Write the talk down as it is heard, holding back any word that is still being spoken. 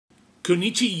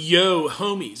Konichi yo,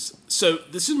 homies. So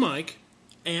this is Mike,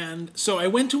 and so I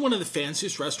went to one of the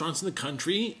fanciest restaurants in the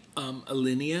country,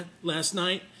 Alinea, last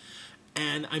night,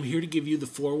 and I'm here to give you the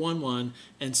 411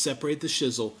 and separate the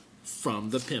shizzle from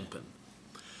the pimpin'.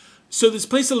 So this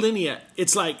place, Alinea,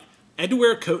 it's like I had to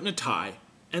wear a coat and a tie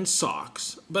and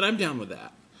socks, but I'm down with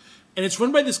that. And it's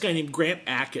run by this guy named Grant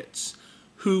Achatz,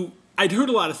 who I'd heard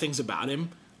a lot of things about him,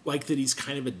 like that he's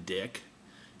kind of a dick.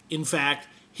 In fact,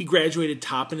 he graduated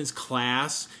top in his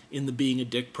class in the Being a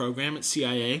Dick program at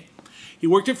CIA. He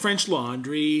worked at French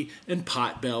Laundry and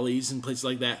Potbellies and places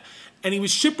like that. And he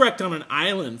was shipwrecked on an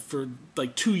island for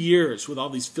like 2 years with all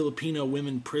these Filipino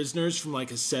women prisoners from like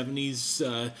a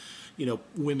 70s,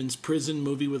 women's prison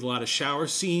movie with a lot of shower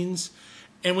scenes.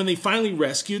 And when they finally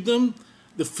rescued them,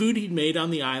 the food he'd made on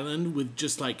the island with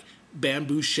just like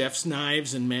bamboo chef's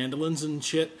knives and mandolins and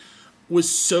shit was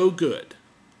so good.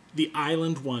 The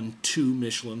island won 2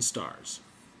 Michelin stars.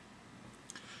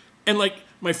 And like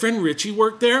my friend Richie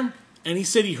worked there, and he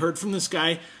said he heard from this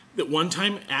guy that one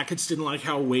time Achatz didn't like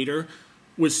how a waiter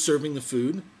was serving the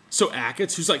food. So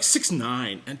Achatz, who's like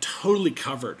 6'9" and totally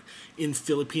covered in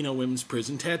Filipino women's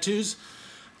prison tattoos,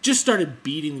 just started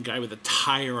beating the guy with a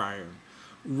tire iron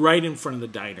right in front of the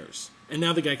diners. And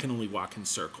now the guy can only walk in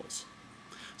circles.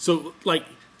 So like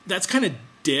that's kind of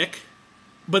dick.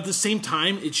 But at the same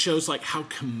time, it shows like how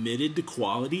committed to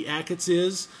quality Achatz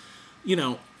is. You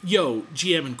know, yo,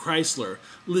 GM and Chrysler,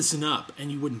 listen up,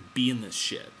 and you wouldn't be in this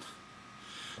shit.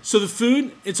 So the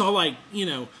food, it's all like,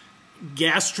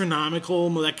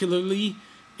 gastronomical, molecularly,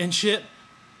 and shit.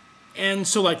 And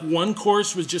so like one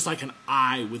course was just like an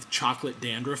eye with chocolate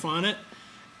dandruff on it.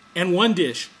 And one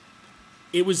dish,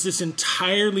 it was this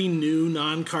entirely new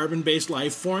non-carbon-based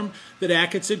life form that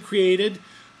Achatz had created.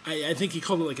 I think he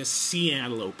called it like a sea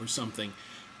antelope or something.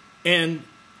 And,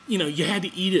 you had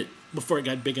to eat it before it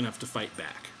got big enough to fight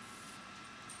back.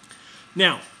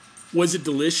 Now, was it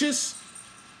delicious?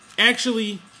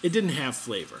 Actually, it didn't have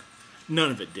flavor. None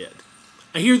of it did.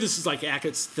 I hear this is like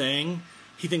Achatz's thing.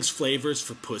 He thinks flavor is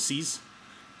for pussies.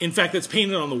 In fact, that's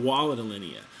painted on the wall at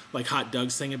Alinea. Like Hot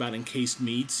Doug's thing about encased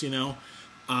meats,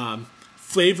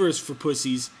 Flavor is for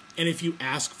pussies, and if you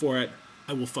ask for it,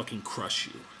 I will fucking crush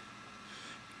you.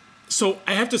 So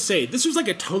I have to say, this was like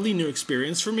a totally new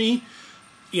experience for me,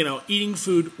 eating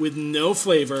food with no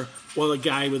flavor while a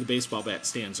guy with a baseball bat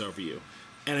stands over you.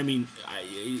 And I mean,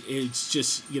 it's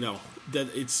just, that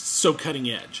it's so cutting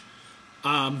edge.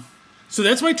 So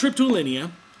that's my trip to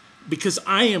Alinea, because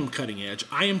I am cutting edge.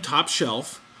 I am top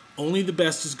shelf. Only the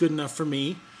best is good enough for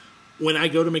me. When I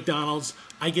go to McDonald's,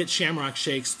 I get Shamrock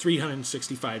Shakes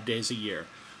 365 days a year.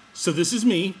 So this is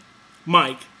me,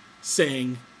 Mike,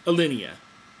 saying, Alinea,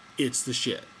 it's the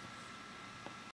shit.